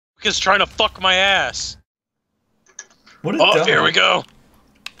is trying to fuck my ass. What is Oh, here we go.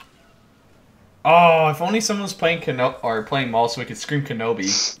 Oh, if only someone was playing playing Maul so we could scream Kenobi.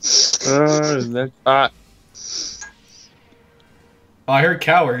 Oh, I heard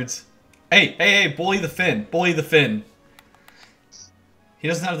cowards. Hey, bully the Finn. Bully the Finn. He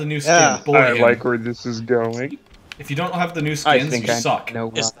doesn't have the new skin. Bully him. I like where this is going. If you don't have the new skins, you suck.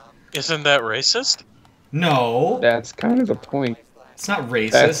 No, Isn't that racist? No. That's kind of the point. It's not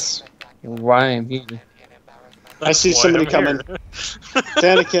racist. That's why I'm here. I see somebody coming.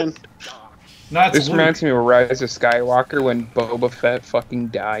 Anakin. No, This reminds me of Rise of Skywalker when Boba Fett fucking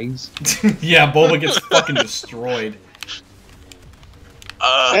dies. Yeah, Boba gets fucking destroyed.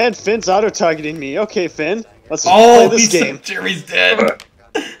 And Finn's auto-targeting me. Okay, Finn. Let's play this game. Jeremy's dead.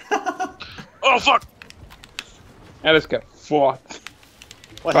 Oh, fuck! I just got fucked.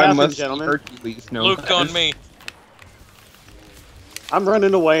 What happened, gentlemen? Hercules, no Luke on me. I'm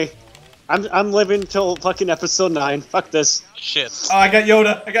running away. I'm living till fucking episode 9. Fuck this. Shit. Oh, I got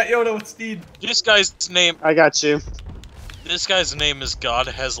Yoda. I got Yoda with Steed. This guy's name. I got you. This guy's name is God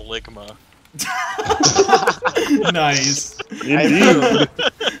Has Ligma. Nice. Indeed.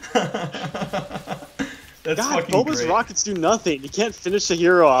 That's God, fucking Boba's great. rockets do nothing. You can't finish a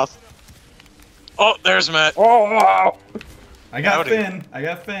hero off. Oh, there's Matt. Oh! I got Howdy. Finn. I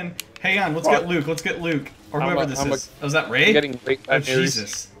got Finn. Hang on, let's get Luke. Let's get Luke. Or whoever this is. Oh, is that Ray? I'm getting late. Oh,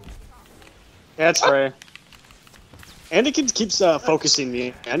 Jesus. That's right. Anakin keeps focusing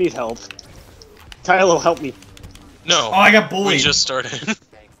me. I need help. Kylo, help me. No. Oh, I got bullied. We just started.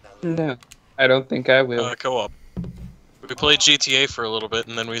 No, I don't think I will. Co-op. We played GTA for a little bit,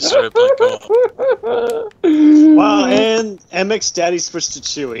 and then we started playing co-op. Wow, and MX Daddy switched to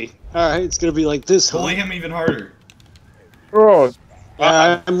Chewie. Alright, it's gonna be like this, huh? Bully him even harder. Oh,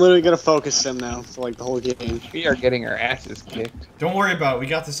 Yeah, I'm literally gonna focus him now for like the whole game. we are getting our asses kicked. Don't worry about it. We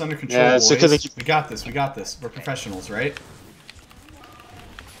got this under control, Yeah, boys. so 'cause they keep- We got this. We got this. We're professionals, right?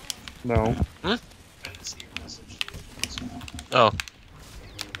 No. Oh,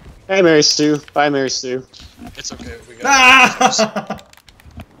 Hey, Mary Sue. Bye, Mary Sue. it's okay. We got Ah!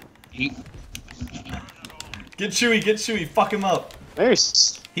 Eat. Get Chewie. Fuck him up. Mary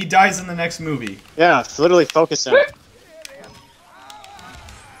Sue. He dies in the next movie. Yeah, literally focus him.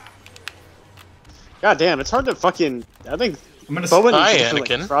 God damn, it's hard to fucking. I think I'm gonna. Boba Hi, needs to put,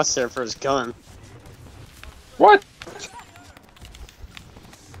 Anakin. like, crosshair for his gun. What?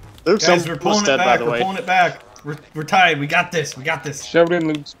 Luke's Guys, we're almost pulling it dead, by back. the We're way. pulling it back. We're tied. We got this. We got this. Shove it in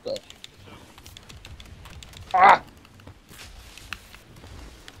Luke's butt. Ah!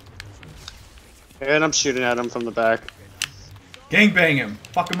 And I'm shooting at him from the back. Gangbang him.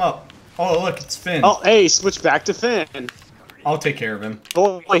 Fuck him up. Oh, look, it's Finn. Oh, hey, switch back to Finn. I'll take care of him.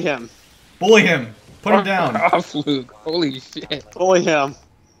 Bully him. Bully him. Put him down. Off, Luke. Holy shit. Bully him.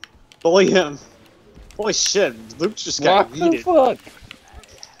 Bully him. Holy shit, Luke just got What the yeeted. fuck?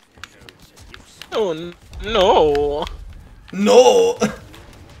 Oh no! No.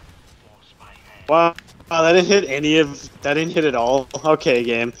 Wow, that didn't hit any of. That didn't hit at all. Okay,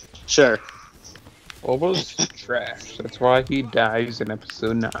 game. Sure. Boba's trash. That's why he dies in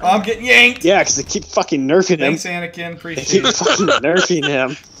episode 9. I'm getting yanked. Yeah, because they keep fucking nerfing him. Thanks, Anakin. They Appreciate keep it. fucking nerfing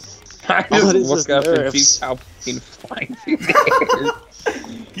him. I All it just is look up and nerfs. see Palpatine flying through the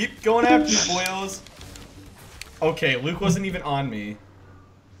air. Keep going after you, boyos. Okay, Luke wasn't even on me.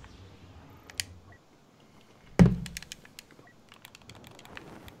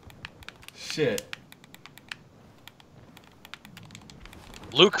 Shit.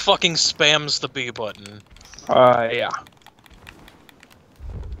 Luke fucking spams the B button. Yeah.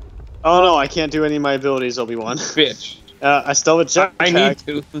 Oh no, I can't do any of my abilities, Obi-Wan. Bitch. I still have a jetpack. I need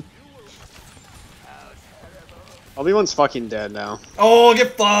to. Obi-Wan's fucking dead now. Oh,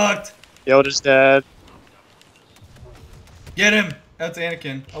 get fucked. Yoda's dead. Get him. That's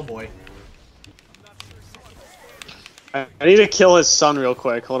Anakin. Oh boy. I need to kill his son real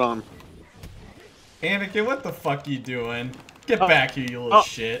quick. Hold on. Anakin, what the fuck you doing? Get Oh. back here, you little Oh.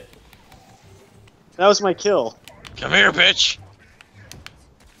 shit. That was my kill. Come here, bitch!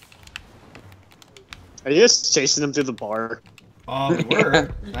 Are you just chasing him through the bar? We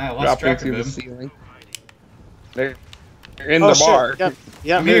were. I lost Dropping track of through the him. ceiling. They're in Oh, the shit. bar. Yep.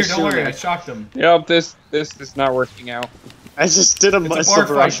 Yeah, I'm here, don't worry, I shocked him. Yep, this is not working out. I just did a It's a bar silver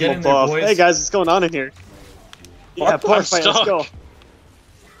fight. rush Get from in there, above. boys. Hey guys, what's going on in here? Yeah, What? bar I'm fight, let's stuck. go.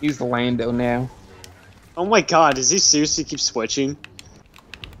 He's the Lando now. Oh my god, does he seriously keep switching?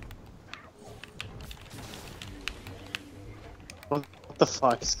 What the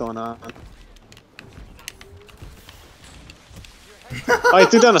fuck is going on? Oh, I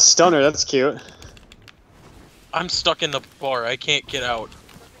threw down a stunner, that's cute. I'm stuck in the bar. I can't get out.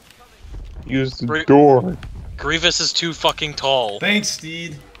 Use the door. Grievous is too fucking tall. Thanks,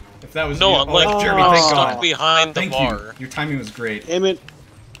 Steed. If that was No, you. I'm like Jeremy, I'm thank stuck God. behind the Thank bar. you. Your timing was great. Damn it.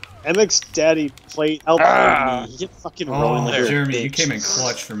 MX Daddy outplayed me. He kept fucking rolling like a Jeremy, bitch. you came in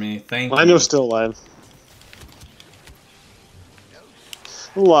clutch for me. Thank I you. know still alive.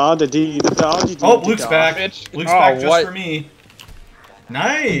 La da dee da da dee Oh, dee Luke's da. back. Bitch. Luke's Oh, back just what? for me.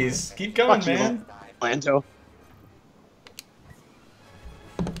 Nice. Keep going, Fuck you, man. Lando.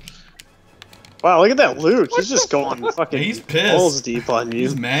 Wow, look at that Luke. He's just going fucking He's pissed. balls deep on you.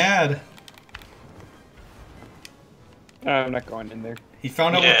 He's mad. I'm not going in there. He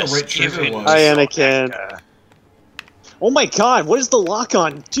found out what the right give trigger it was. Hi, Anakin. Oh my god, what is the lock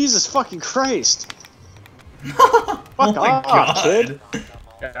on? Jesus fucking Christ. Oh my off, God. kid.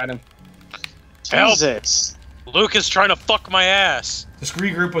 Got him. Help. Jesus. Luke is trying to fuck my ass. Just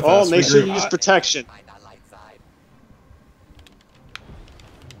regroup with Oh, us. make sure regroup. you use protection.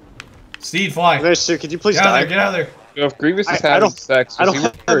 Steve, fly. Mister, could you please Get out of there. die? Get out of there. So if Grievous is I having don't- sex, I does don't he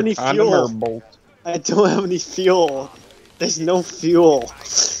have wear any a condom fuel. or bolt? I don't have any fuel. There's no fuel.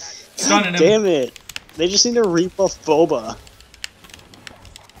 Stunning him. Damn it. They just need to rebuff Boba.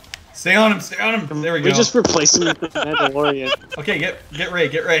 Stay on him. Stay on him. There we go. We just replace him with the Mandalorian. Okay, get Ray.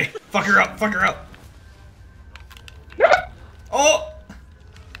 Get Ray. Fuck her up. Fuck her up. Oh!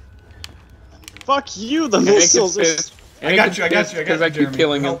 Fuck you, the missiles are... I got you. I got you. I got Because you, I keep Jeremy.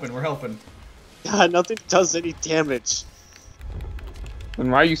 killing We're him. helping. We're helping. God, nothing does any damage. Then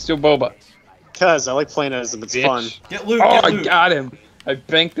why are you still Boba? Cause I like playing as him, it's Bitch. fun. Get Luke. Oh, Get I Luke. got him. I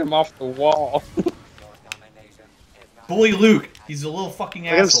banked him off the wall. Bully Luke. He's a little fucking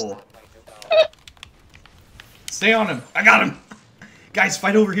I gotta- asshole. Stay on him. I got him. Guys,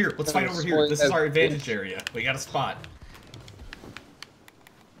 fight over here. Let's fight over here. This is our advantage area. We got a spot.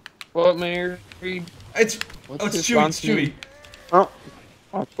 What, Mary? It's What's oh, it's his Chewie. It's response name? Chewie. Oh,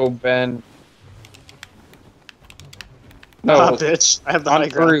 Uncle Ben. ah, No, bitch. I have the on high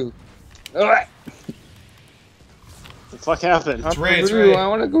ground. Peru. Ugh. The fuck happened? It's Ray. It's Peru, Ray. I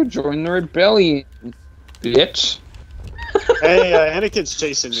want to go join the rebellion. Bitch. Hey, Anakin's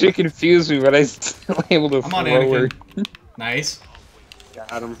chasing She me. confused me, but I still able to I'm on throw her. Anakin. Nice.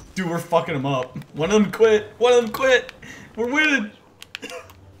 Got him. Dude, we're fucking him up. One of them quit. One of them quit. We're winning.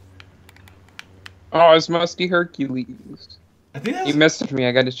 Oh, it's Musty Hercules. I think that He was, messaged me.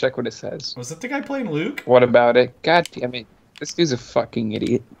 I got to check what it says. was that the guy playing Luke? What about it? God damn it. This dude's a fucking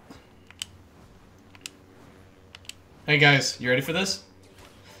idiot. Hey guys, you ready for this?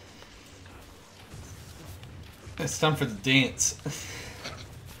 It's time for the dance.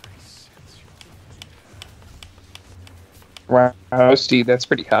 Wow, Steve, that's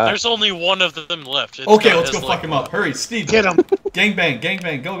pretty hot. There's only one of them left. It's Okay, not let's go his, fuck like, him up. Hurry, Steve. Get him. Gangbang,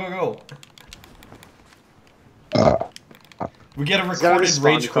 gangbang, go, go, go. We get a He's gotta recorded respawn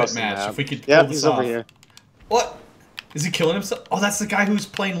rage across quit the match map. if we could Yep, pull this he's off. over here. What? Is he killing himself? Oh, that's the guy who's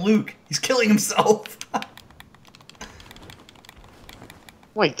playing Luke. He's killing himself. Oh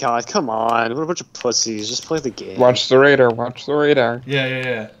my god, come on. What a bunch of pussies. Just play the game. Watch the radar, watch the radar. Yeah, yeah,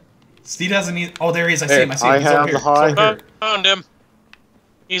 yeah. Steve hasn't either. Oh, there he is. I see Hey, him. I see him. I He's over have here. the He's over high. here. Found him.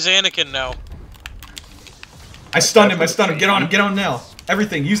 He's Anakin now. I stunned him. I stunned him. Get on him. Get on him now.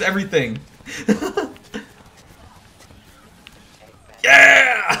 Everything. Use everything.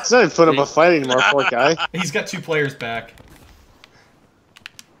 Yeah! He's not even putting up a fight anymore, poor guy. He's got 2 players back.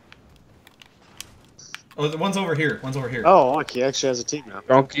 Oh, the one's over here. One's over here. Oh, look, he actually has a team now.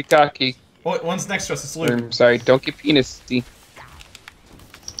 Don't get cocky. Oh, one's next to us. It's Luke. I'm sorry, don't get penis-y.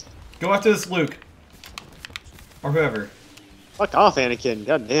 Go after this Luke. Or whoever. Fuck off, Anakin.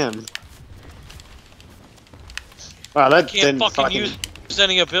 God damn. Wow, that Can't didn't fucking use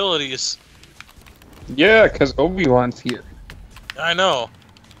any abilities. Yeah, because Obi-Wan's here. I know.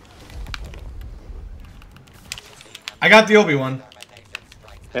 I got the Obi-Wan.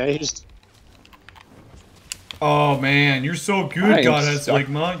 Okay, he's... Oh, man. You're so good, I am Godhead stuck.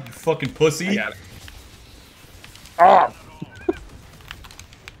 Ligma. You fucking pussy. I got it. Oh!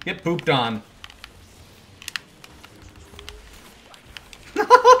 Get pooped on.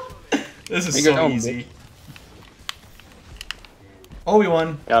 This is You so go, easy.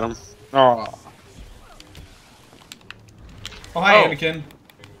 Obi-Wan. Got him. Oh. Oh, hi, Oh. Anakin.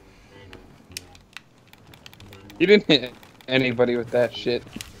 You didn't hit anybody with that shit.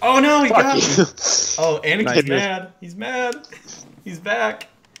 Oh, no, he got me. Fuck you. Oh, Anakin's Nice. mad. He's mad. He's back.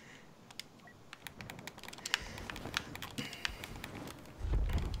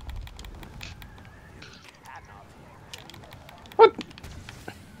 What?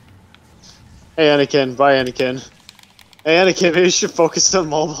 Hey, Anakin. Bye, Anakin. Hey, Anakin, maybe you should focus on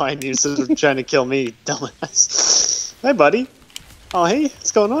mole behind you instead of trying to kill me, dumbass. Hi, buddy. Oh, hey,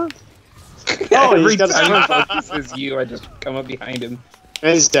 what's going on? Oh, Every he's got time a it focuses you, I just come up behind him.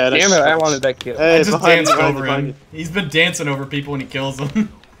 And he's dead. Damn it, I wanted that kill. Hey, I just behind danced you, behind over you, behind him. He's been dancing over people when he kills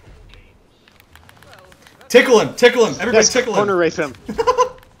them. Tickle him! Tickle him! Everybody Yes, tickle corner him! rape him.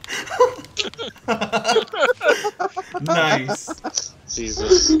 Nice.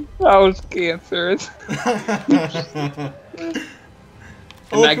 Jesus. That was cancerous.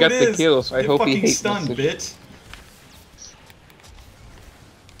 And I got the kill, so I hope he hates stunned, message. bitch.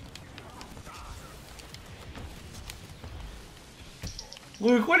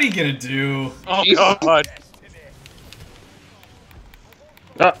 Luke, what are you gonna do? Oh Jesus. god.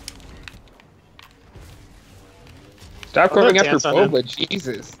 Ah. Stop I'm going gonna after dance on him. Boba,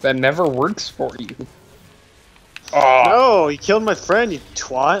 Jesus. That never works for you. Oh, No, you killed my friend, you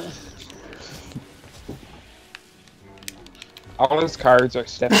twat. all his cards are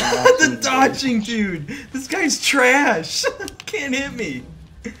stepping off. The dodging, dude. This guy's trash. Can't hit me.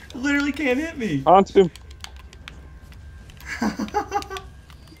 Literally can't hit me. Taunt him.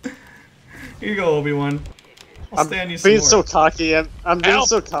 Here you go, Obi-Wan. I'll stay on you some Being more. so cocky. I'm being Ow.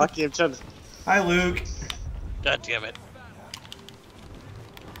 so cocky. I'm trying to. Hi, Luke. God damn it.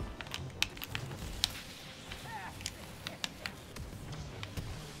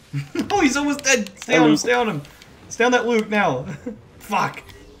 Oh, he's almost dead. Stay on him, stay on him. Stay on that Luke now. Fuck.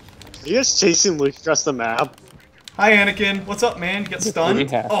 Are you guys chasing Luke across the map? Hi, Anakin. What's up, man? You got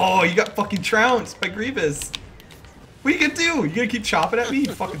stunned? Yeah. Oh, you got fucking trounced by Grievous. What are you gonna do? You gonna keep chopping at me,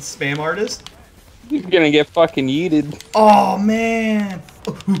 you fucking spam artist? You're gonna get fucking yeeted. Oh, man.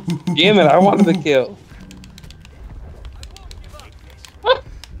 Damn it, I wanted the kill.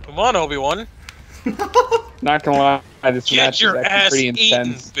 Come on, Obi-Wan. Not gonna lie, this Get match your is ass actually pretty eaten,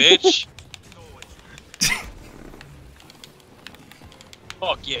 intense. bitch.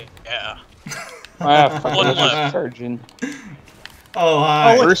 Fuck yeah. Ah, fuck, One that's left. Surgeon. Oh,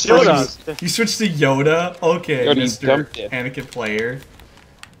 hi. Oh, look, First Yoda. You switched to Yoda? Okay, Yoda, you Mr. dumped it. Anakin player.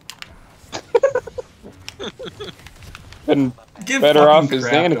 Been Give better fucking off as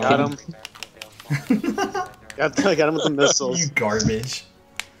crap, Anakin. Got dog. him. I got him with the missiles. You garbage.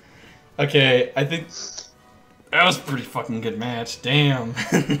 Okay, I think that was a pretty fucking good match. Damn.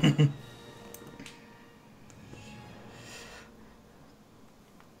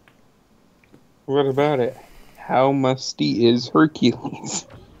 What about it? How musty is Hercules?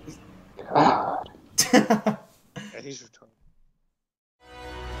 God. Yeah, he's retarded.